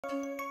We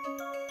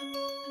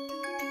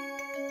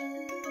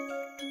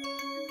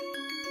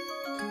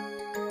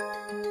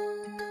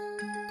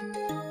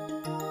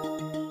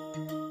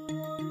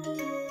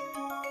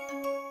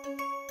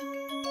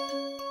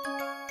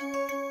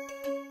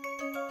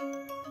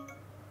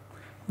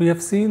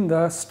have seen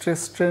the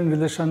stress-strain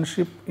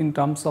relationship in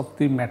terms of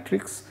the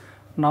matrix.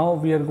 Now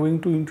we are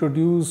going to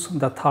introduce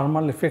the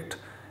thermal effect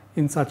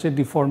in such a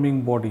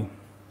deforming body.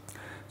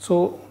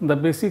 So the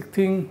basic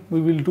thing we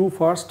will do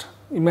first,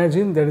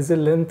 imagine there is a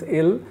length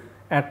L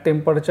at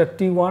temperature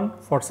T1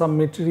 for some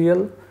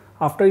material.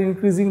 After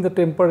increasing the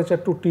temperature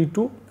to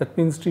T2, that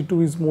means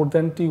T2 is more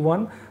than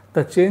T1,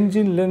 the change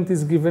in length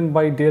is given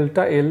by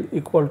delta L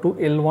equal to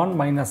L1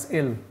 minus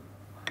L.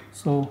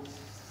 So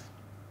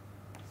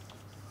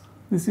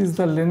this is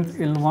the length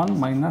L1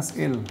 minus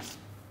L.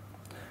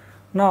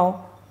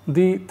 Now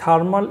the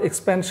thermal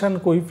expansion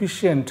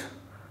coefficient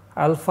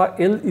alpha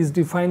L is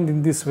defined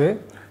in this way: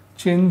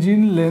 change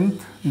in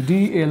length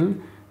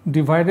dl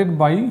divided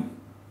by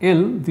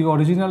L, the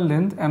original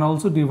length, and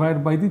also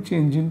divided by the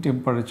change in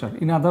temperature.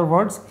 In other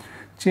words,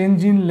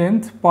 change in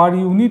length per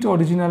unit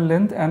original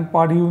length and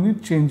per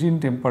unit change in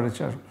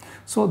temperature.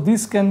 So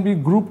this can be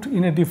grouped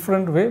in a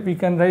different way. We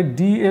can write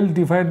dl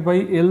divided by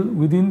L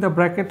within the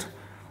bracket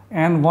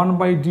and 1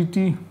 by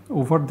dt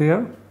over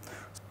there.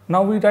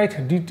 Now we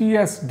write dt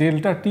as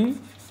delta t.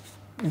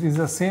 It is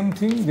the same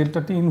thing,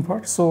 delta t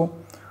inverse. So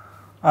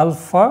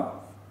alpha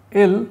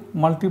L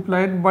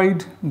multiplied by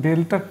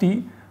delta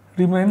t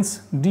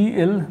remains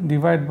dl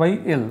divided by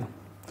L.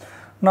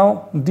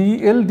 Now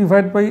dl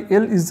divided by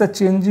L is the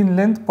change in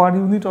length per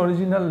unit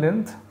original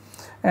length,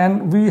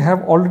 and we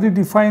have already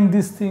defined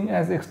this thing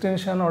as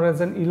extension or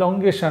as an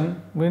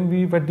elongation when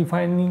we were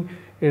defining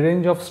a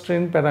range of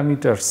strain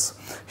parameters.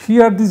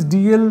 Here this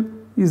dl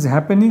is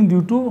happening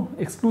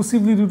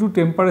exclusively due to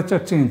temperature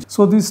change.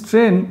 So this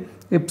strain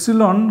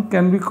epsilon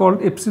can be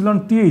called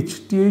epsilon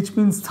th. Th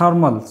means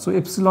thermal. So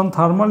epsilon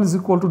thermal is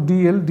equal to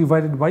dl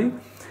divided by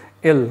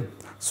L.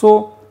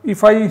 So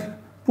if I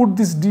put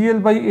this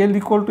dl by L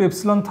equal to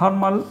epsilon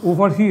thermal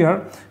over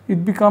here,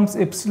 it becomes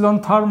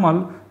epsilon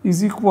thermal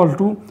is equal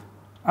to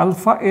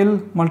alpha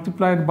L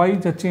multiplied by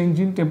the change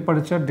in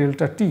temperature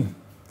delta T.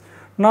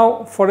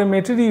 Now for a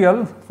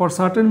material, for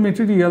certain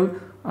material,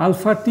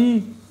 alpha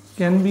T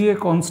can be a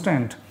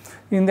constant.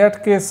 In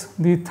that case,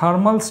 the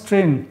thermal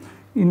strain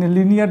in a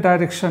linear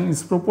direction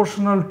is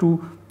proportional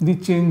to the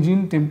change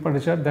in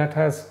temperature that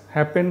has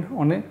happened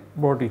on a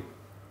body.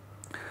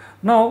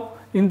 Now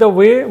in the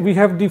way we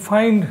have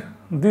defined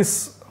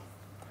this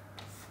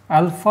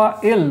alpha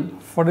L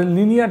for a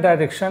linear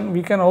direction,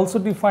 we can also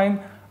define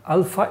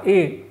alpha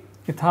A,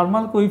 a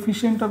thermal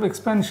coefficient of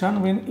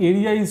expansion when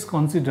area is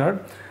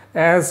considered,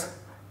 as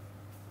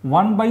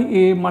 1 by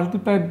A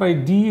multiplied by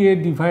dA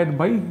divided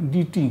by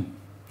dt.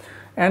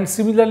 And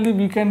similarly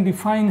we can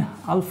define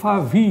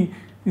alpha V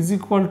is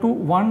equal to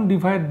 1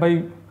 divided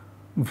by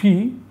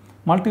V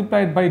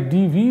multiplied by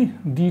dV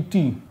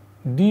dt.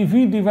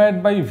 dV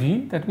divided by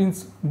V, that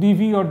means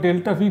dV or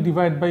delta V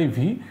divided by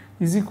V,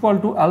 is equal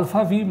to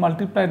alpha V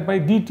multiplied by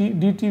dt.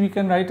 dt we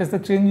can write as the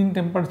change in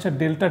temperature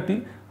delta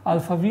T,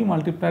 alpha V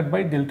multiplied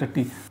by delta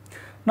T.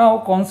 Now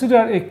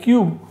consider a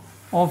cube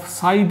of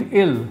side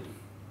L.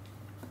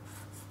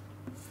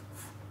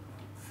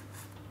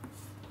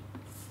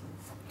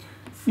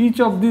 Each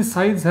of these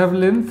sides have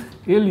length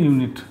L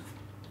unit,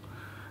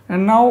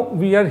 and now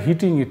we are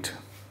heating it.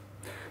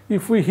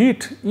 If we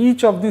heat,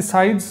 each of the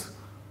sides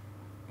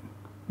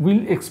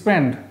will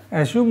expand.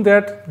 Assume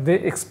that they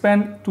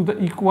expand to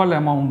the equal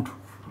amount.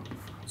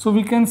 So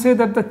we can say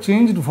that the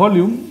changed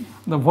volume,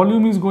 the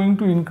volume is going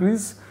to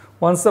increase.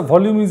 Once the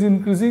volume is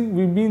increasing,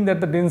 we mean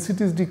that the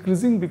density is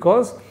decreasing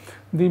because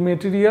the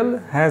material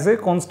has a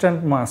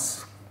constant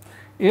mass.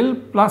 L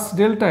plus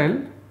delta L,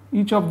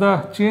 each of the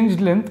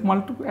changed length,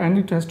 and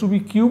it has to be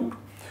cubed,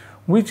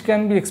 which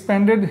can be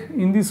expanded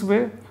in this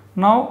way.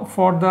 Now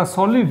for the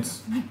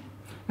solids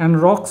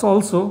and rocks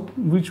also,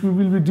 which we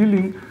will be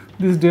dealing,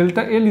 this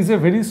delta L is a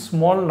very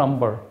small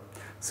number.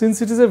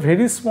 Since it is a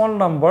very small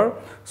number,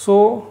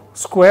 so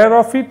square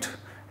of it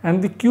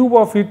and the cube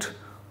of it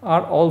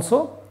are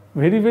also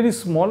very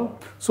small.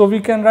 So we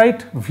can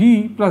write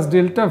V plus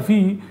delta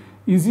V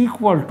is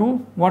equal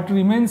to, what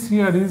remains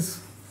here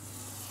is,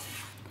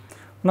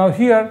 now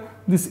here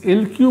this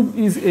L cube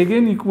is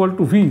again equal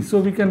to V. So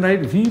we can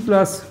write V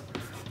plus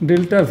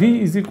delta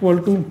V is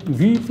equal to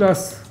V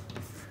plus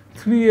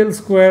 3L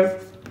square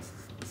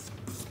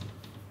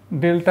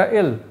delta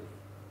L.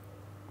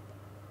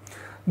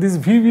 This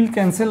V will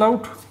cancel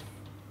out.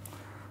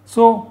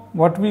 So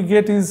what we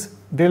get is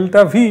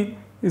delta V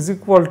is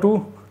equal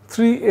to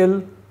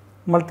 3L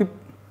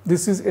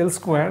this is L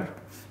square,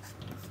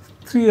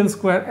 3L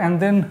square, and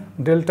then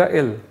delta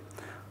L.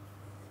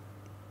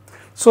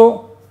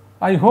 So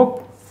I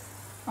hope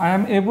I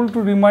am able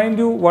to remind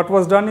you what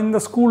was done in the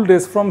school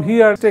days. From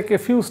here, take a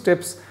few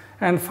steps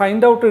and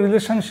find out a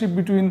relationship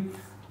between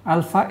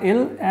alpha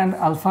L and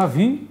alpha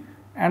V,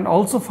 and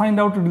also find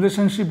out a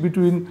relationship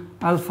between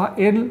alpha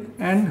L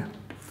and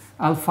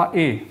alpha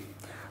A.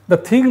 the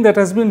thing that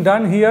has been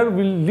done here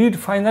will lead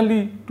finally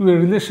to a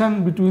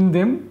relation between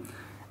them,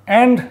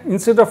 and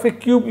instead of a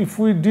cube, if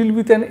we deal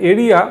with an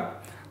area,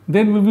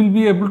 then we will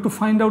be able to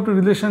find out a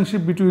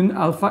relationship between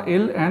alpha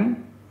L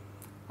and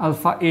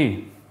alpha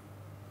A.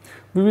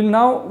 We will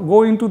now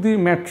go into the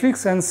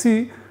matrix and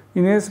see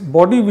in a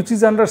body which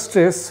is under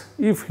stress,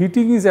 if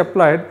heating is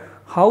applied,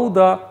 how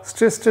the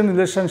stress strain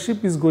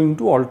relationship is going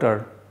to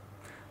alter.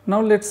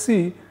 Now let us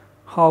see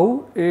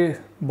how a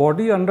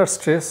body under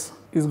stress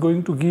is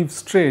going to give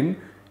strain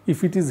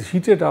if it is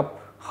heated up,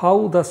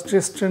 how the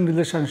stress strain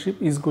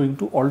relationship is going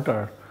to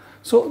alter.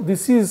 So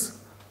this is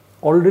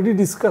already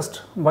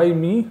discussed by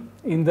me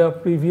in the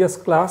previous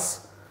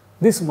class,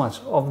 this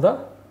much of the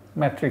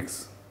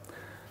matrix.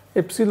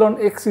 Epsilon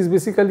x is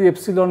basically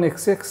epsilon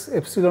xx,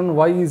 epsilon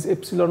y is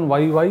epsilon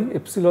yy,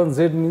 epsilon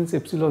z means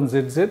epsilon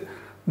zz.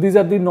 These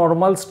are the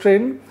normal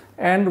strain,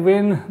 and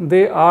when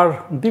they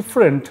are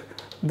different,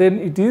 then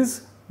it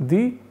is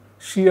the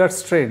shear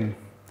strain.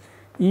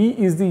 E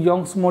is the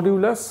Young's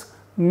modulus,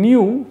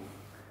 nu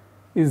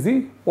is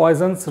the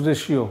Poisson's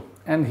ratio,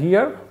 and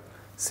here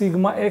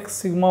sigma x,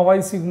 sigma y,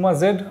 sigma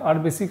z are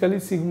basically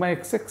sigma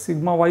xx,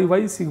 sigma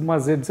yy, sigma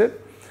zz.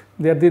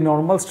 They are the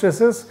normal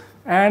stresses,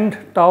 and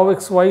tau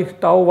xy,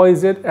 tau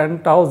yz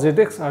and tau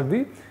zx are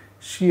the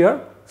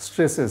shear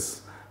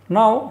stresses.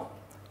 Now,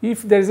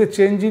 if there is a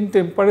change in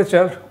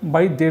temperature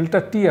by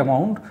delta T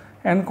amount,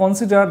 and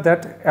consider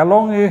that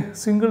along a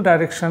single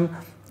direction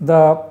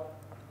the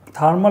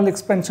thermal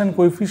expansion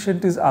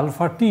coefficient is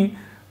alpha T,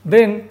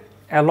 then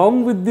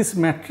along with this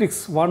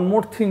matrix one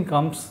more thing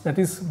comes, that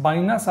is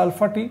minus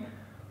alpha T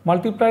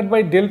multiplied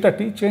by delta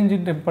T, change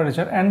in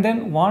temperature, and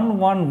then 1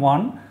 1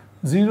 1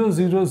 0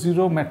 0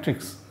 0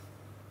 matrix.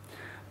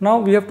 Now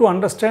we have to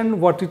understand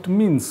what it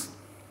means.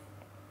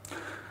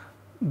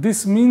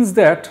 This means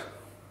that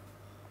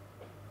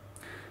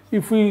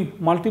if we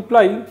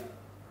multiply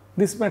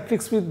this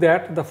matrix with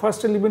that, the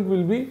first element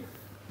will be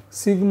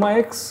sigma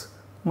x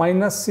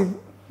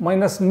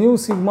minus nu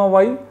sigma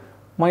y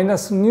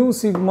minus nu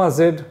sigma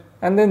z,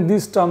 and then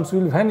these terms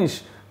will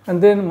vanish,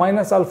 and then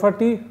minus alpha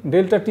T,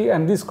 delta T,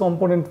 and this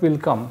component will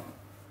come.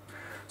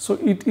 So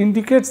it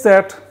indicates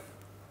that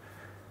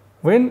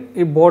when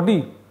a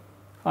body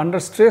under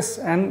stress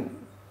and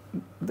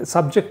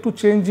subject to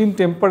change in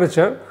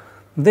temperature,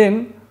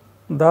 then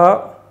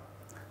the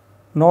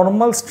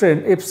normal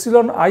strain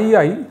epsilon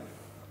II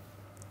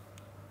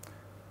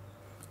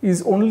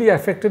is only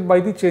affected by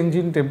the change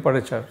in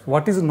temperature.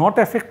 What is not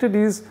affected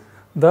is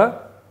the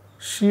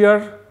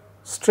shear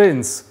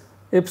strains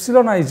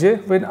epsilon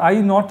ij when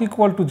I not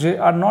equal to j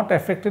are not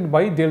affected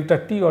by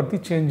delta T or the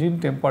change in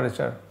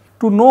temperature.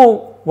 To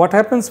know what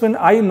happens when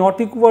I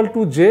not equal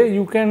to j,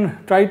 you can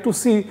try to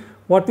see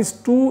what is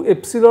 2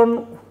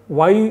 epsilon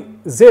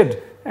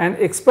yz and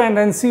expand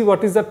and see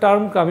what is the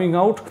term coming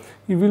out.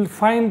 You will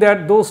find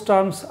that those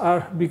terms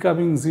are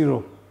becoming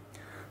 0.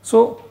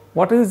 So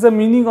what is the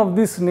meaning of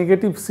this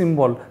negative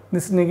symbol?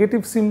 This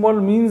negative symbol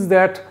means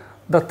that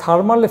the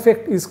thermal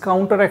effect is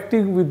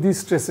counteracting with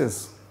these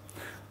stresses.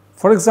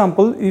 For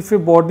example, if a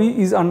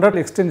body is under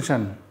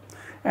extension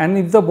and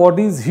if the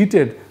body is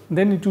heated,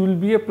 then it will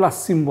be a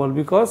plus symbol,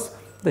 because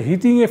the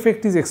heating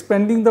effect is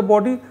expanding the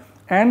body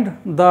and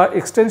the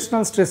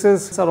extensional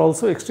stresses are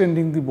also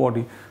extending the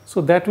body.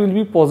 So that will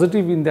be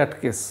positive in that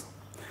case.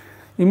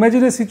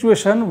 Imagine a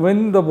situation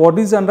when the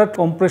body is under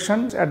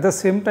compression, at the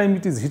same time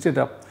it is heated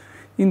up.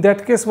 In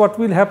that case, what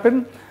will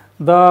happen?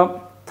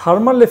 The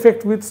thermal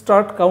effect will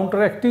start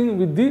counteracting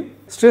with the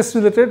stress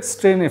related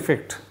strain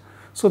effect.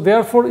 So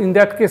therefore, in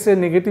that case a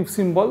negative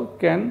symbol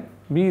can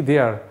be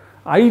there.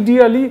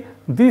 Ideally,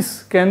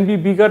 this can be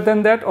bigger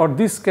than that, or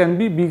this can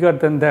be bigger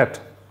than that.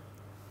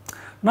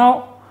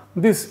 Now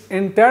this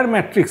entire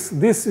matrix,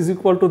 this is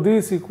equal to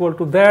this, equal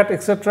to that,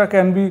 etc.,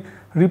 can be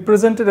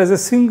represented as a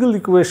single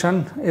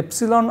equation,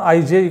 epsilon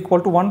ij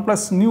equal to 1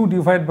 plus nu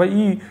divided by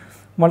E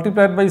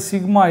multiplied by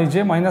sigma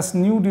ij minus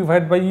nu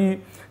divided by E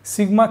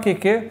sigma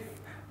kk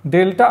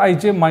delta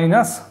ij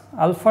minus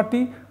alpha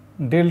t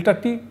delta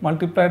t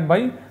multiplied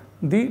by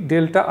the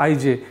delta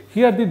ij.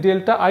 Here the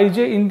delta ij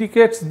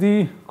indicates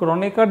the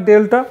Kronecker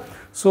delta.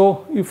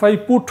 So if I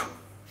put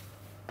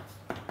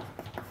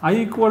I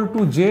equal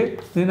to j,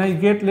 then I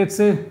get, let us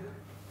say,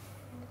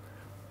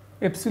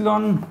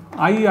 epsilon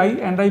ii,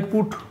 and I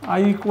put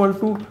I equal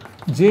to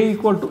j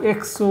equal to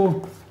x.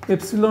 So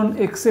epsilon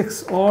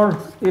xx or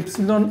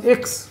epsilon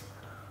x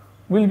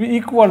will be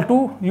equal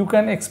to, you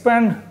can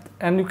expand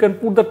and you can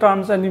put the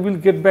terms and you will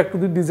get back to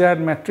the desired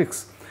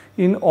matrix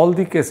in all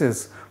the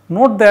cases.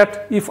 Note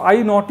that if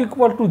I not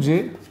equal to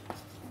j,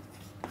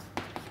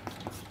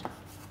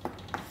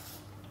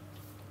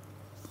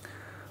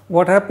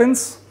 what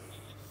happens?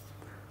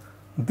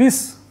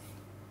 This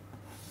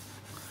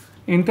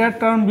entire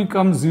term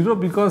becomes 0,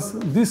 because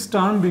this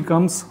term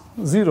becomes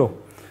 0,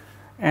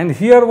 and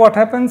here what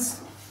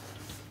happens?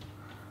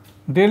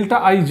 Delta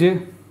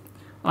ij,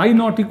 I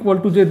not equal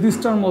to j,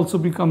 this term also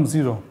becomes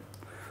 0.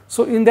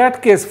 So in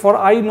that case, for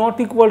I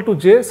not equal to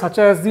j, such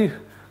as the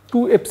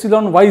 2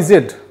 epsilon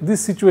yz,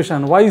 this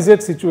situation,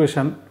 yz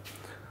situation,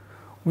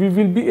 we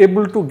will be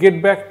able to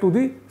get back to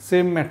the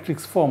same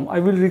matrix form. I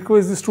will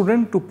request the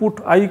student to put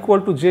I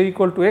equal to j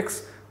equal to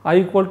x, I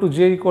equal to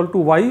j equal to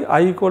y,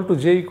 I equal to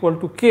j equal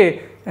to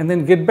k, and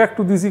then get back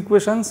to these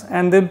equations,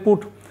 and then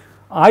put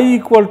I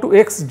equal to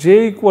x,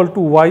 j equal to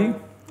y,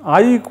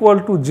 I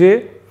equal to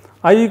j,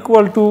 I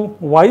equal to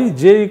y,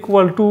 j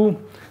equal to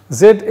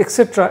z,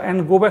 etc.,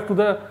 and go back to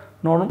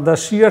the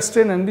shear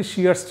strain and the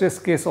shear stress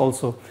case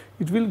also.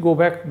 It will go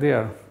back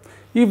there.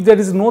 If there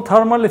is no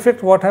thermal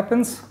effect, what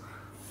happens?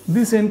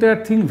 This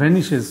entire thing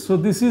vanishes. So,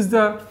 this is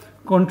the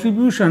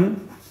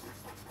contribution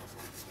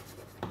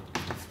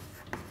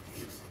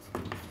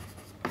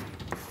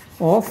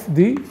of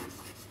the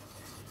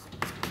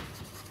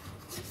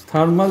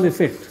thermal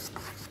effect.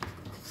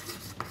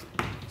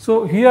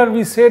 So, here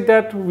we said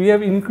that we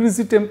have increased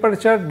the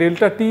temperature,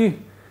 delta T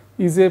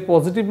is a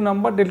positive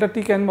number, delta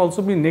T can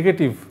also be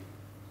negative.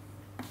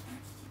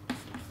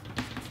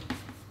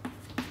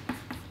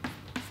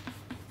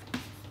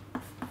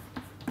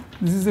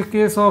 This is a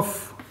case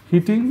of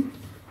heating,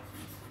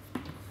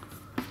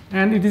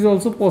 and it is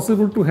also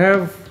possible to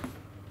have,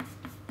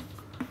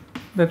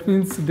 that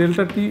means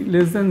delta T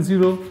less than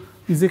 0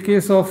 is a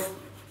case of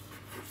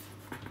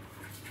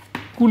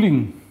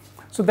cooling.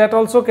 So, that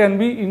also can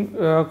be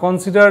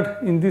considered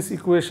in this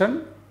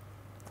equation.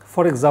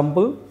 For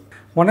example,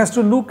 one has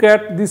to look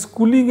at this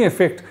cooling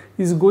effect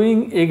is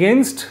going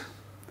against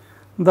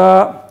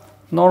the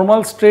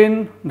normal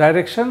strain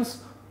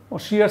directions or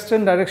shear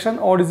strain direction,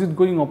 or is it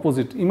going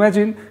opposite?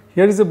 Imagine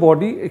here is a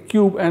body, a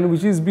cube, and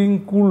which is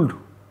being cooled.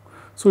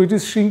 So, it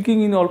is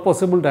shrinking in all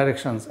possible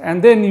directions,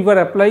 and then you are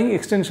applying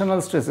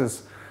extensional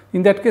stresses.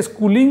 In that case,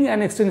 cooling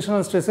and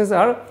extensional stresses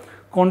are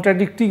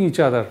contradicting each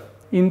other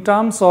in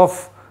terms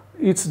of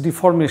its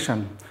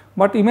deformation.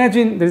 But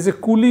imagine there is a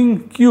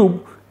cooling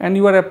cube and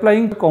you are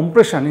applying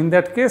compression. In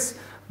that case,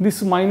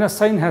 this minus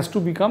sign has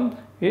to become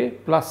a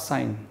plus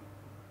sign.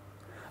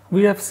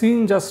 We have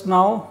seen just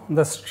now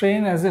the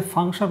strain as a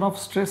function of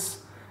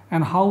stress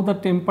and how the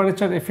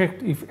temperature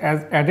effect, if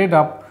added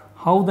up,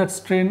 how that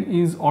strain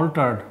is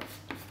altered.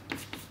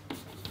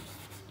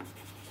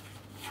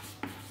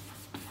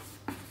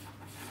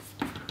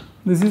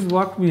 This is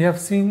what we have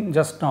seen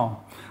just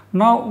now.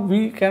 Now,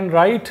 we can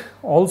write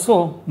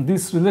also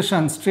this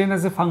relation, strain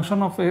as a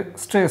function of a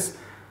stress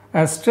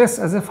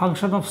as a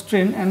function of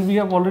strain, and we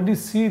have already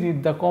seen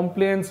it, the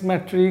compliance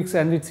matrix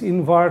and its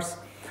inverse,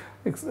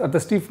 the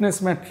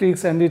stiffness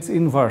matrix and its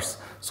inverse.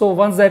 So,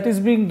 once that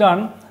is being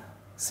done,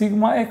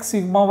 sigma x,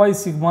 sigma y,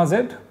 sigma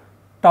z,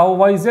 tau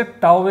yz,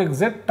 tau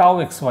xz,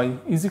 tau xy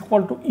is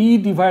equal to E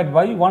divided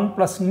by 1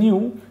 plus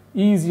nu.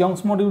 E is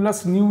Young's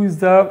modulus, nu is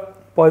the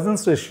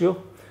Poisson's ratio,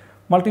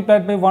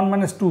 multiplied by 1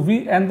 minus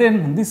 2v, and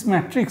then this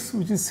matrix,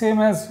 which is same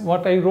as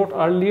what I wrote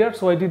earlier,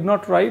 so I did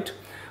not write,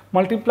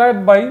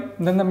 multiplied by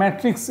then the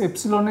matrix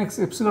epsilon x,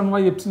 epsilon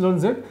y, epsilon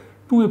z,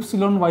 2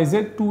 epsilon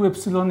yz, 2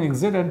 epsilon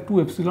xz and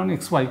 2 epsilon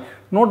xy.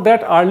 Note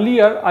that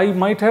earlier I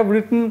might have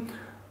written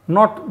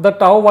not the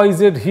tau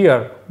yz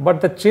here,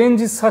 but the change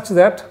is such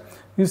that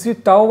you see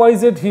tau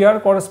yz here,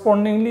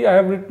 correspondingly I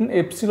have written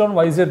epsilon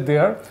yz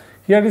there.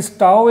 Here is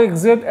tau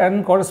xz,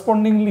 and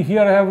correspondingly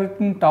here I have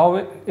written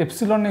tau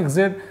epsilon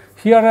xz.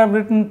 Here I have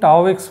written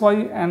tau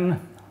xy, and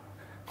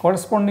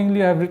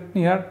correspondingly I have written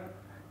here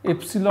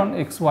epsilon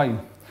xy.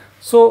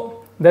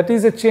 So, that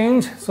is a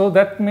change. So,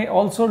 that may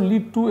also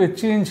lead to a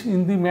change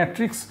in the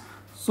matrix.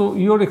 So,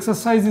 your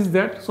exercise is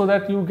that, so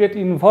that you get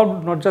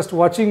involved, not just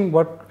watching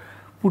but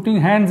putting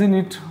hands in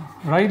it.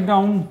 Write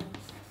down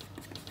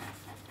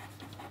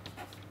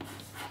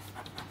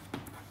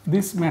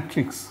this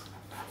matrix.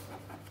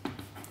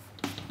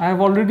 I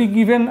have already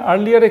given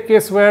earlier a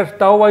case where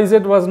tau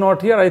yz was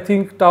not here. I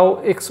think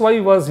tau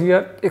xy was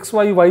here,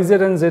 xy, yz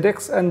and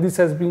zx, and this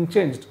has been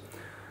changed.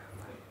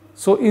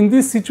 So, in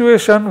this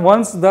situation,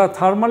 once the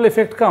thermal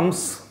effect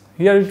comes,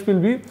 here it will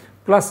be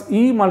plus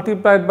E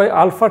multiplied by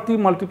alpha T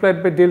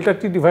multiplied by delta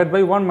T divided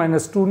by 1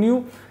 minus 2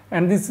 nu,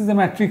 and this is the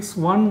matrix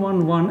 1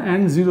 1 1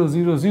 and 0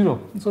 0 0.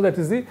 So, that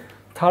is the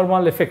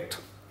thermal effect.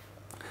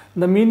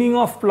 The meaning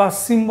of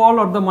plus symbol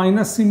or the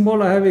minus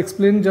symbol I have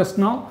explained just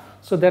now.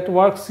 So, that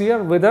works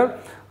here, whether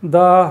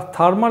the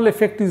thermal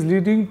effect is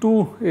leading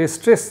to a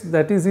stress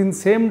that is in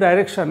same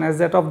direction as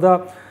that of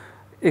the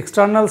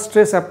external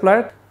stress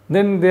applied,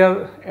 then they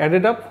are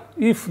added up.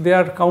 If they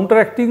are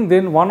counteracting,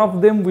 then one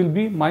of them will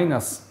be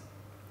minus.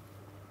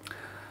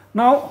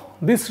 Now,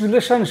 this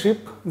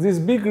relationship, this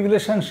big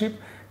relationship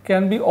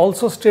can be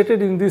also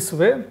stated in this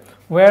way,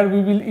 where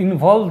we will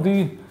involve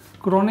the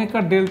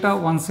Kronecker delta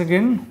once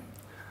again.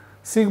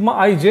 Sigma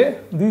ij,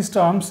 these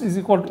terms is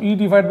equal to E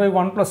divided by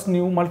 1 plus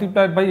nu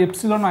multiplied by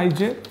epsilon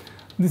ij,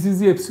 this is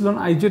the epsilon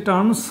ij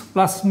terms,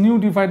 plus nu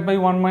divided by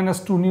 1 minus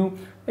 2 nu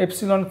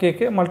epsilon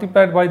kk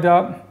multiplied by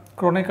the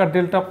Kronecker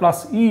delta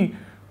plus E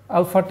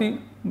alpha t,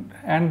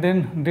 and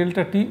then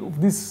delta t.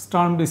 This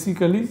term,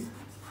 basically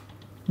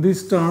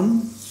this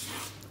term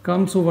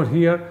comes over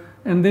here,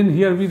 and then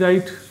here we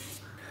write.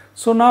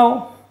 So,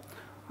 now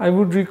I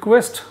would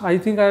request, I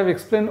think I have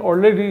explained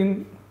already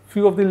in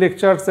few of the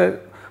lectures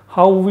that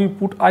how we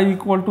put I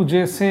equal to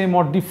j same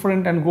or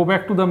different and go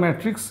back to the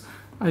matrix.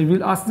 I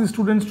will ask the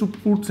students to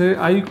put say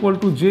I equal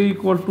to j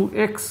equal to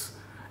x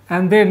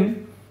and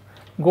then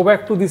go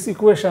back to this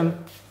equation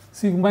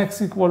sigma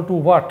x equal to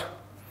what,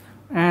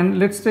 and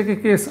let's take a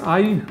case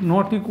I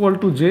not equal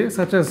to j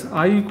such as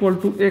I equal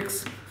to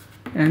x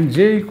and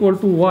j equal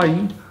to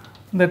y.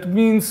 That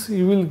means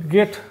you will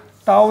get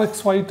tau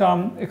xy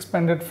term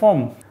expanded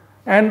form.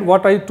 And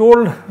what I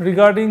told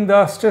regarding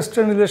the stress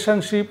strain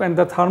relationship and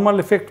the thermal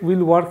effect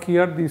will work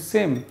here the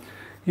same.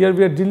 Here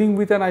we are dealing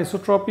with an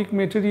isotropic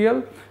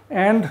material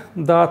and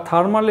the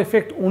thermal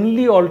effect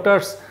only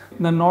alters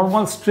the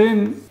normal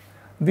strain.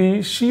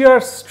 The shear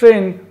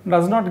strain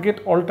does not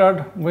get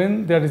altered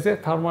when there is a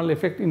thermal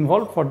effect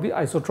involved for the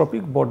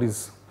isotropic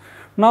bodies.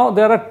 Now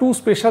there are two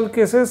special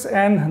cases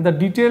and the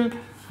detail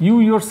you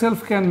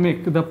yourself can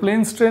make. The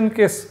plane strain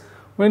case,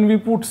 when we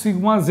put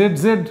sigma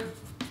zz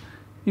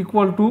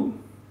equal to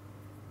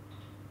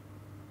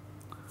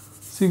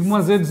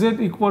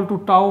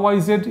tau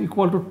yz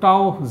equal to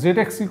tau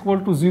zx equal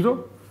to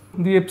 0,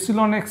 the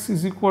epsilon x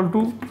is equal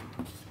to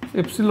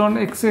epsilon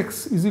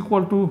xx is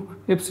equal to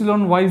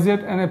epsilon yz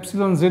and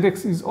epsilon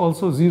zx is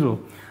also 0.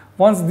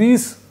 Once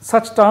these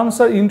such terms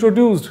are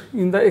introduced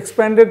in the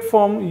expanded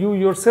form, you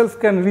yourself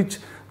can reach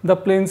the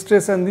plane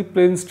stress and the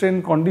plane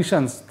strain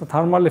conditions, the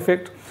thermal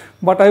effect.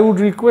 But I would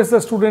request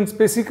the students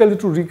basically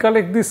to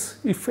recollect this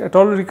if at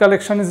all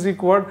recollection is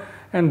required,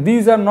 and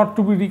these are not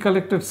to be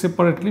recollected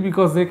separately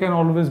because they can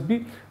always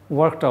be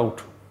worked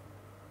out.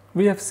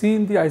 We have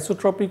seen the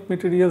isotropic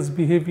materials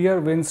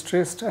behavior when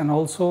stressed and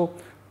also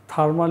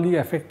thermally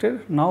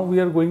affected. Now we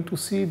are going to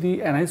see the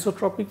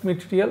anisotropic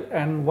material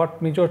and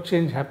what major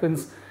change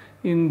happens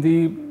in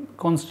the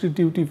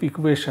constitutive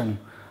equation.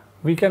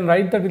 We can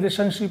write the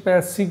relationship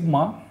as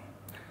sigma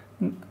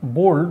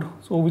bold,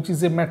 so which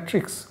is a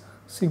matrix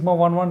sigma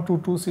 1 1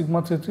 2 2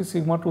 sigma 3 3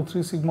 sigma 2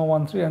 3 sigma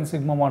 1 3 and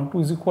sigma 1 2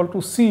 is equal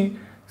to C.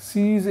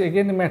 C is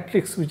again a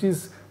matrix which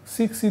is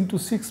 6 into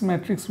 6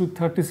 matrix with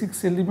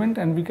 36 element,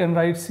 and we can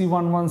write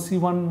C11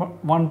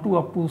 C112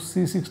 up to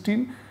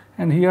C16,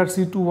 and here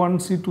C21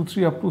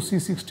 C23 up to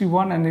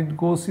C61, and it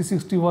goes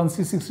C61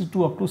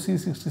 C62 up to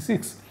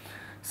C66.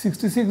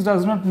 66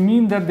 does not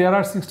mean that there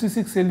are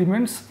 66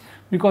 elements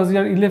because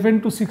here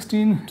 11 to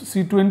 16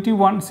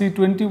 C21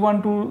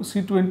 C21 to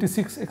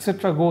C26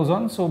 etc. goes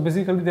on. So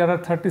basically there are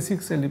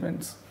 36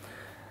 elements.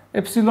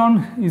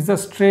 Epsilon is the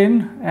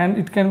strain and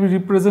it can be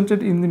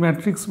represented in the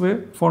matrix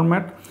way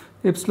format: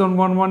 epsilon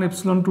 1 1,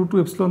 epsilon 2 2,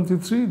 epsilon 3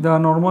 3, the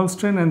normal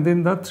strain, and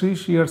then the 3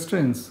 shear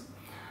strains.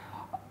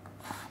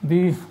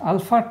 The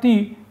alpha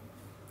T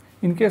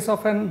in case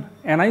of an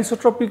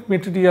anisotropic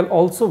material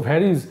also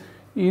varies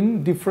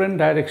in different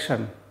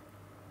direction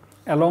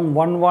along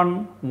 1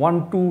 1,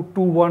 1 2,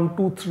 2 1,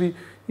 2 3.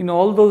 In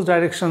all those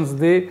directions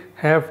they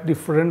have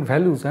different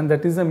values, and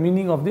that is the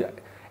meaning of the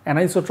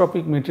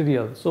anisotropic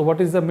material. So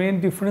what is the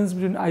main difference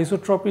between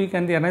isotropic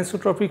and the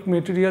anisotropic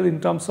material in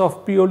terms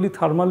of purely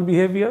thermal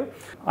behavior?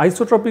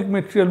 Isotropic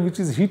material which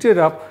is heated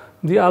up,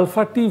 the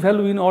alpha T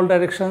value in all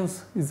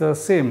directions is the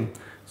same.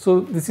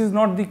 So this is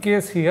not the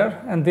case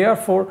here, and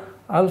therefore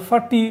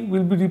alpha T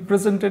will be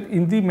represented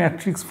in the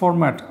matrix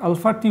format: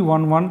 alpha T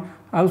 1 1,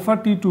 alpha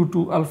T 2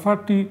 2, alpha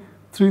T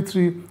 3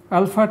 3,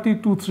 alpha T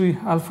 2 3,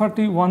 alpha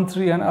T 1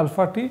 3 and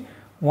alpha T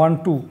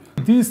 1 2.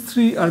 These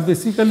three are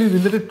basically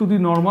related to the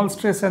normal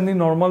stress and the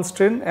normal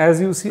strain. As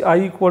you see, I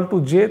equal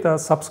to J, the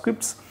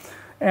subscripts,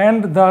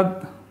 and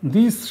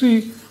these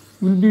three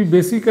will be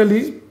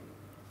basically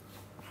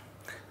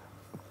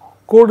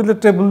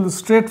correlatable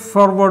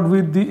straightforward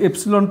with the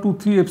epsilon 2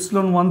 3,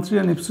 epsilon 1 3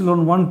 and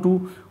epsilon 1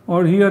 2,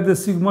 or here the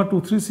sigma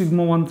 2 3,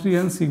 sigma 1 3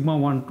 and sigma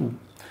 1 2.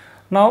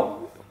 Now,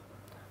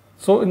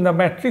 so in the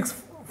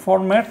matrix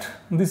format,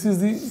 this is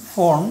the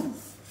form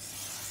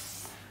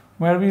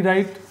where we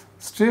write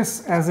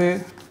stress as a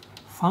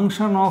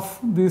function of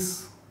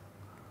this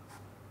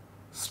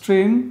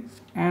strain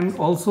and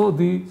also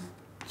the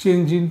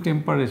change in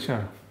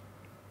temperature.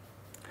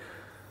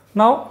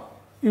 Now,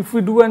 if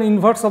we do an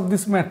inverse of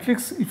this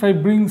matrix, if I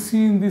bring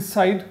C in this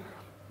side,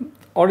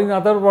 or in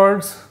other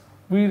words,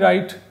 we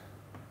write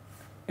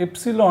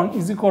epsilon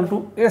is equal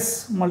to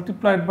S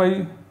multiplied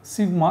by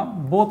sigma,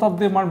 both of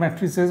them are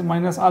matrices,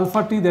 minus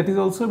alpha T, that is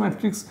also a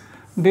matrix,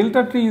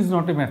 delta T is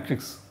not a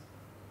matrix.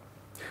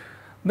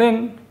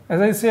 Then as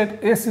I said,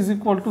 S is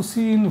equal to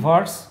C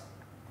inverse,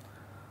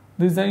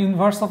 this is the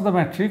inverse of the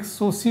matrix.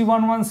 So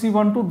C11,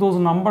 C12, those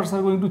numbers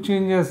are going to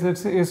change as, let's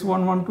say,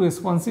 S11 to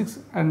S16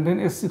 and then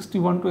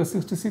S61 to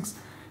S66.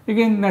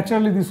 Again,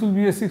 naturally this will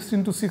be a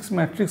 16 to 6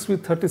 matrix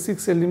with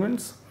 36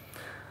 elements.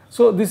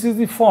 So this is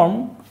the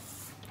form.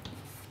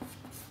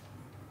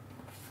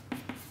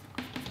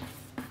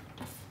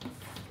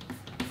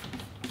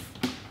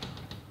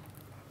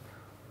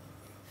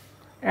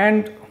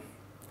 And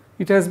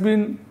it has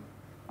been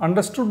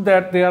understood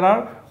that there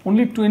are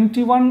only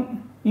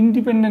 21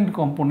 independent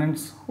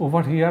components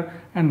over here,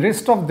 and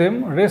rest of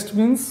them, rest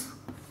means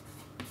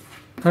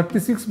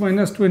 36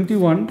 minus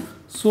 21,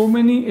 so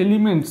many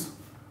elements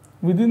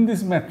within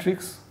this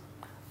matrix,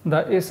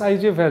 the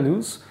Sij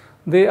values,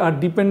 they are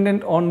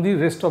dependent on the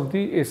rest of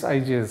the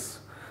Sij's.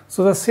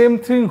 So the same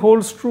thing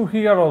holds true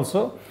here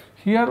also.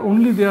 Here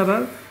only there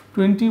are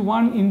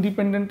 21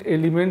 independent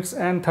elements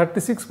and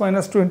 36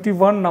 minus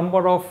 21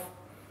 number of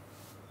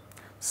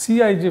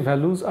Cij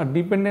values are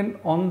dependent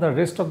on the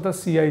rest of the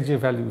Cij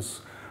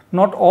values.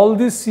 Not all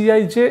this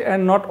Cij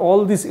and not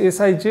all this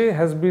Sij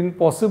has been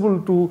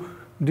possible to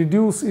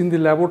deduce in the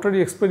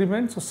laboratory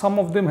experiment. So some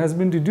of them has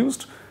been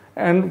deduced,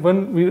 and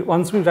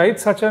once we write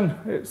such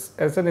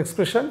as an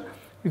expression,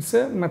 it's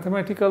a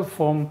mathematical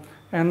form,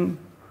 and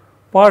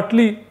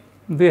partly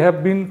they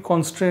have been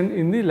constrained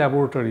in the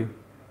laboratory.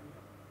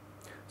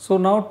 So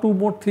now two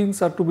more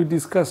things are to be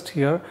discussed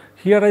here.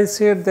 Here I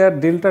said that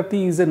delta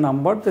T is a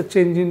number, the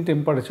change in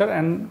temperature,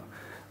 and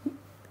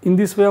in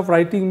this way of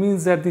writing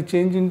means that the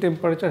change in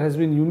temperature has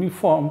been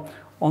uniform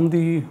on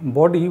the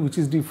body which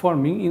is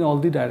deforming in all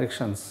the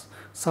directions.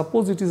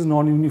 Suppose it is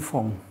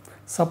non-uniform.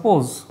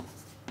 Suppose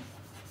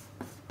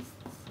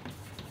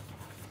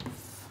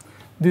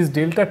this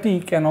delta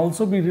T can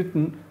also be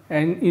written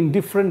and in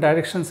different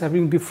directions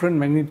having different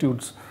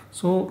magnitudes.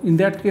 So in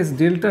that case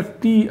delta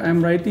T I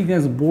am writing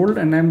as bold,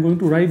 and I am going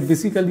to write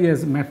basically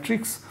as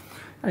matrix.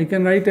 I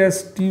can write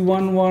as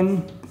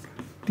T11,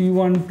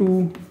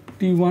 T12,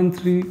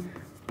 T13,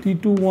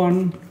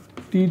 T21,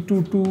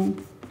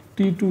 T22,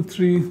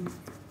 T23,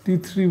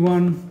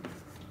 T31,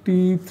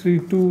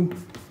 T32,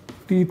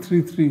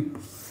 T33.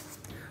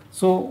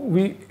 So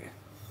we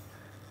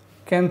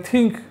can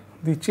think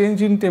the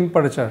change in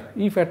temperature,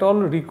 if at all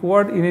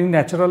required in any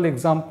natural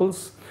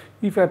examples,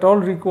 if at all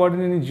required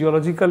in any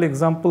geological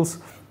examples,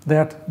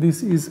 that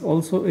this is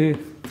also a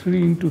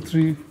 3 into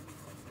 3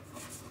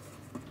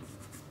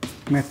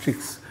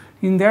 matrix.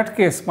 In that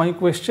case, my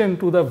question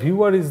to the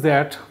viewer is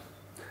that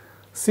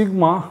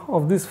sigma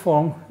of this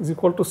form is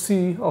equal to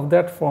C of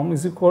that form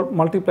is equal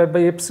multiplied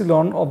by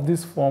epsilon of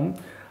this form,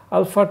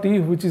 alpha T,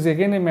 which is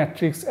again a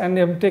matrix, and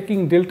I am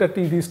taking delta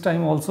T this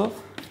time also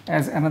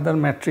as another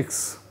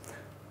matrix.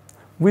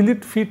 Will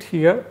it fit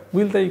here?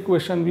 Will the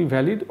equation be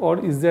valid,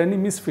 or is there any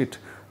misfit?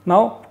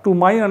 Now, to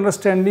my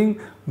understanding,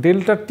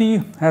 delta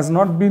T has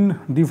not been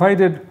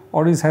divided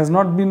or has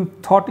not been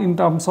thought in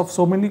terms of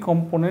so many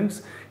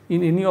components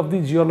in any of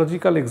the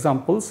geological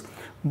examples,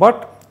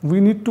 but we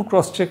need to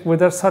cross check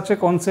whether such a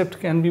concept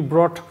can be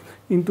brought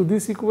into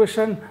this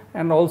equation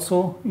and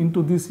also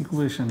into this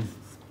equation.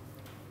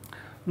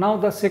 Now,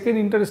 the second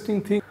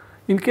interesting thing,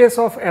 in case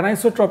of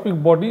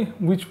anisotropic body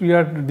which we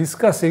are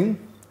discussing,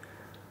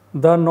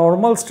 the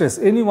normal stress,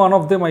 any one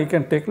of them I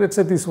can take, let us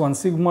say this one,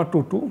 sigma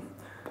 22,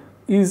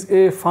 is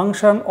a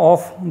function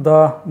of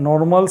the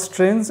normal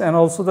strains and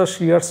also the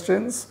shear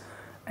strains,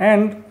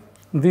 and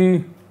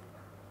the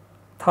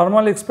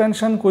thermal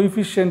expansion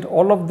coefficient,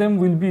 all of them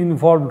will be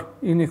involved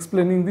in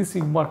explaining the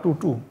sigma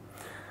 22.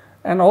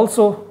 And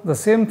also the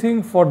same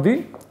thing for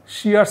the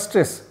shear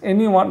stress,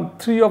 any one,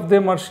 3 of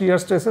them are shear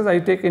stresses, I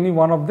take any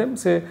one of them,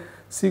 say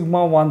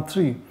sigma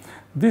 13.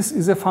 This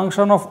is a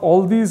function of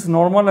all these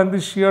normal and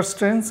the shear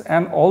strains,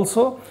 and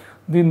also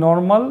the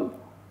normal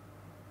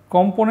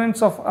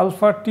components of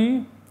alpha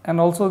T, and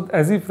also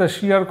as if the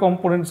shear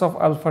components of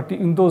alpha T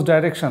in those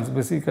directions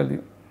basically.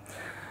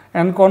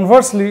 And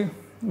conversely,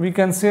 we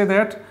can say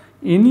that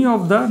any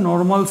of the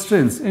normal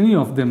strains, any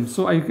of them,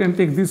 so I can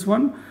take this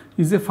one,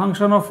 is a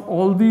function of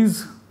all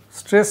these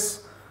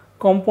stress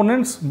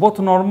components, both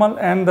normal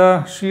and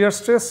the shear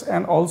stress,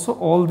 and also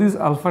all these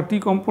alpha T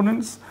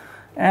components.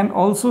 And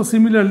also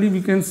similarly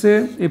we can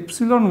say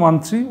epsilon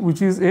 13,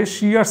 which is a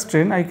shear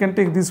strain, I can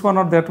take this one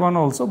or that one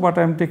also, but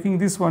I am taking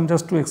this one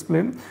just to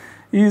explain,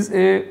 is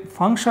a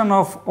function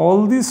of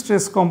all these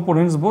stress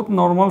components, both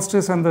normal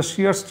stress and the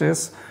shear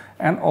stress,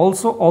 and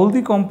also all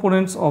the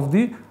components of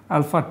the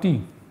alpha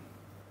T.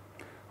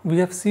 We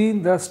have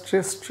seen the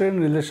stress strain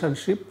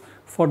relationship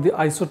for the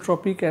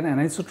isotropic and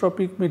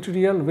anisotropic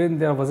material when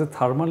there was a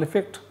thermal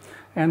effect,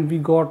 and we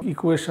got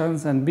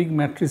equations and big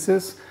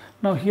matrices.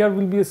 Now here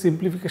will be a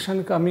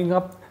simplification coming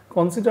up.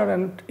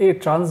 Consider a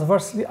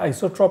transversely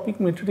isotropic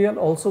material,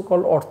 also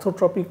called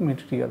orthotropic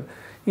material.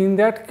 In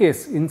that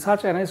case, in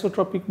such an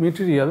isotropic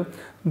material,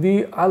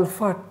 the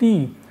alpha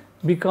T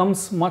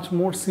becomes much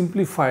more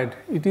simplified.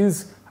 It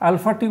is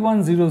alpha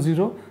T1 0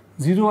 0,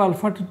 0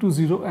 alpha T2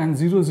 0, and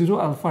 0 0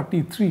 alpha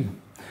T3.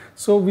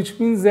 So which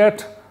means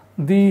that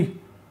the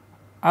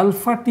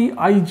alpha T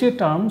ij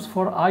terms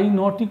for I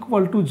not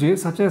equal to j,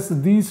 such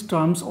as these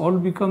terms, all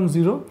become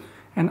 0,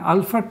 and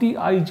alpha T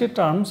ij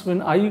terms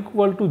when I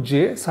equal to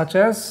j, such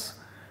as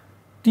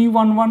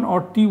T11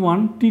 or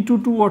T1,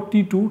 T22 or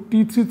T2,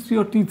 T33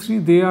 or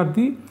T3, they are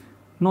the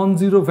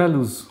non-zero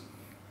values,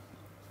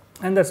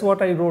 and that is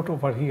what I wrote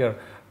over here.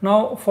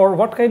 Now, for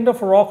what kind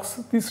of rocks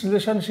this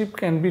relationship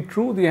can be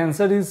true? The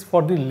answer is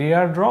for the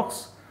layered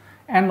rocks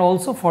and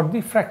also for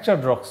the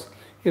fractured rocks.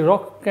 A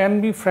rock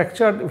can be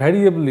fractured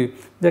variably,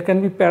 there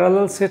can be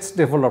parallel sets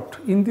developed.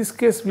 In this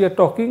case, we are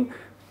talking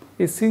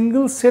a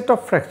single set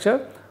of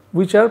fracture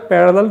which are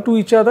parallel to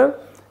each other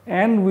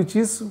and which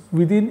is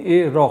within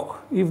a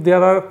rock. If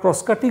there are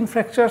cross-cutting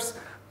fractures,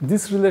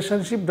 this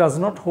relationship does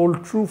not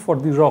hold true for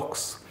the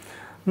rocks.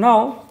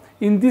 Now,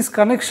 in this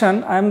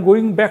connection I am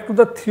going back to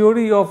the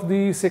theory of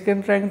the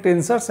second rank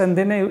tensors, and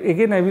then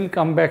again I will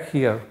come back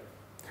here.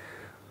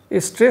 A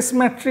stress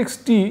matrix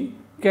T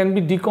can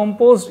be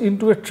decomposed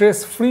into a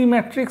trace free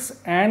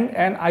matrix and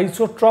an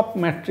isotrop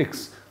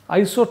matrix.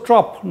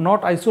 Isotrop,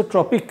 not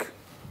isotropic.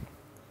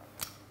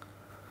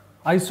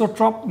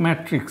 Isotrop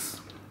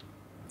matrix.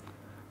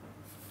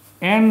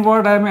 N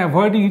word I am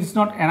avoiding, it is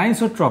not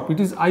anisotrop, it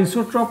is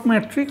isotrop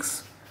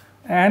matrix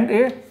and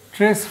a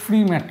trace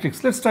free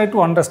matrix. Let us try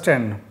to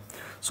understand.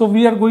 So,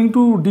 we are going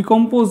to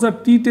decompose the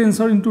T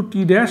tensor into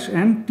T dash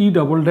and T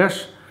double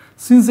dash.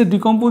 Since the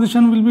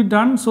decomposition will be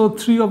done, so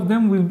 3 of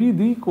them will be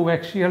the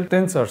coaxial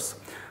tensors.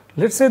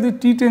 Let us say the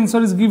T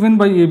tensor is given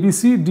by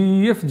ABC,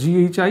 DEF,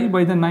 GHI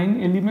by the 9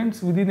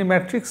 elements within a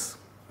matrix,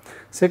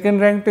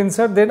 second rank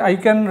tensor. Then I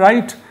can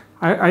write,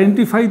 I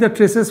identify the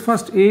traces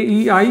first, A,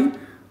 E,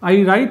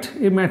 I write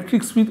a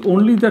matrix with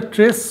only the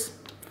trace,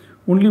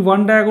 only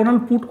one diagonal,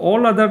 put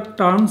all other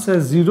terms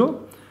as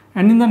 0,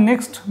 and in the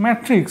next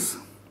matrix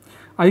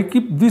I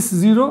keep this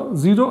 0,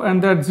 0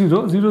 and that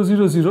 0, 0,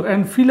 0, 0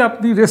 and fill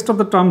up the rest of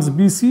the terms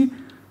BC,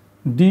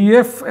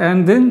 DF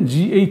and then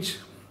GH.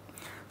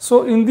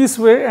 So, in this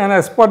way, and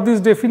as per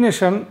this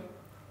definition,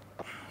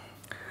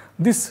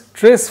 this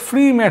trace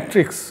free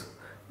matrix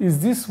is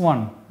this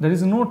one. There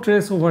is no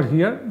trace over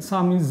here,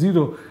 sum is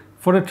 0.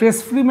 For a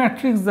trace free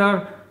matrix,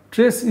 the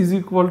trace is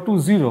equal to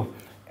 0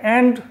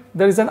 and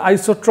there is an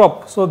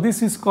isotrop. So,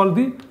 this is called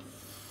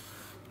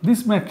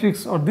this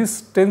matrix or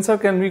this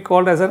tensor can be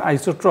called as an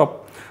isotrop.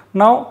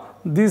 Now,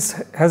 this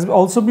has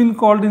also been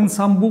called in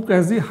some book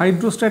as the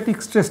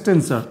hydrostatic stress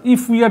tensor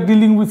if we are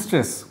dealing with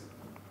stress.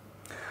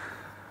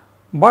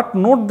 But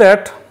note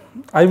that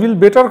I will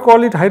better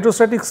call it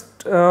hydrostatic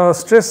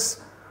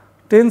stress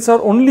tensor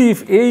only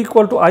if A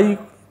equal to I,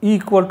 E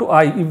equal to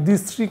I, if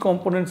these 3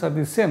 components are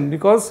the same,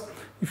 because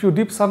if you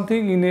dip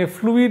something in a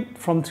fluid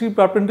from 3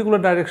 perpendicular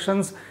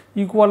directions,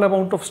 equal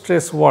amount of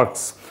stress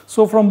works.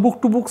 So, from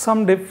book to book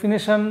some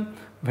definition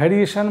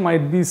variation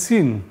might be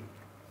seen.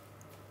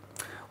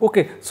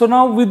 Okay. So,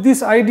 now with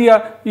this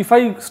idea, if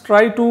I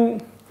try to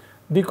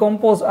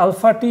decompose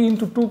alpha T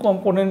into 2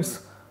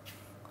 components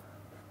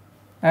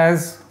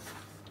as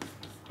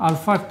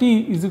alpha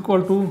T is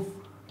equal to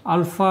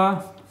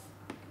alpha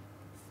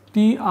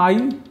T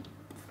I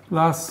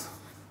plus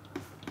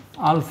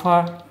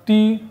alpha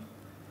T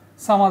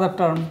some other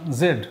term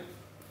Z.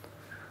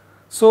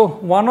 So,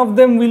 one of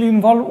them will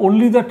involve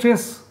only the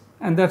trace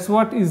and that is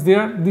what is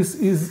there. This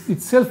is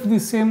itself the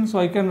same. So,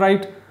 I can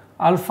write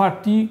alpha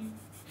T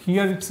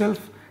here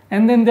itself,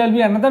 and then there will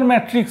be another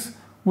matrix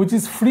which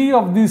is free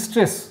of this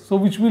trace. So,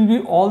 which will be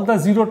all the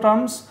 0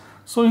 terms.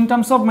 So, in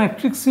terms of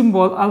matrix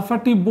symbol, alpha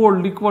T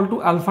bold equal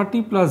to alpha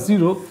T plus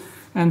 0,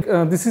 and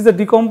this is the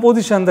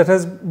decomposition that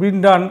has been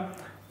done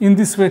in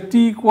this way,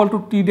 T equal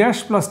to T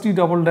dash plus T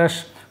double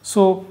dash.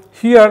 So,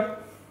 here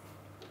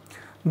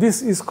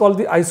this is called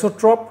the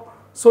isotrop.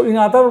 So, in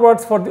other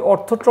words, for the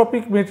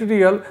orthotropic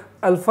material,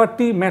 alpha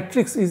T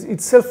matrix is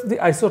itself the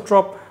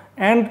isotrop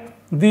and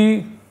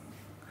the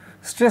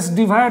stress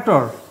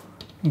diviator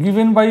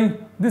given by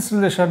this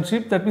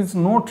relationship, that means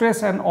no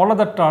trace and all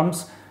other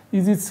terms,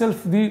 is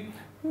itself the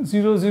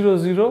 0, 0,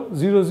 0,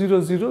 0,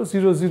 0, 0,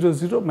 0, 0,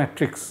 0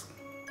 matrix.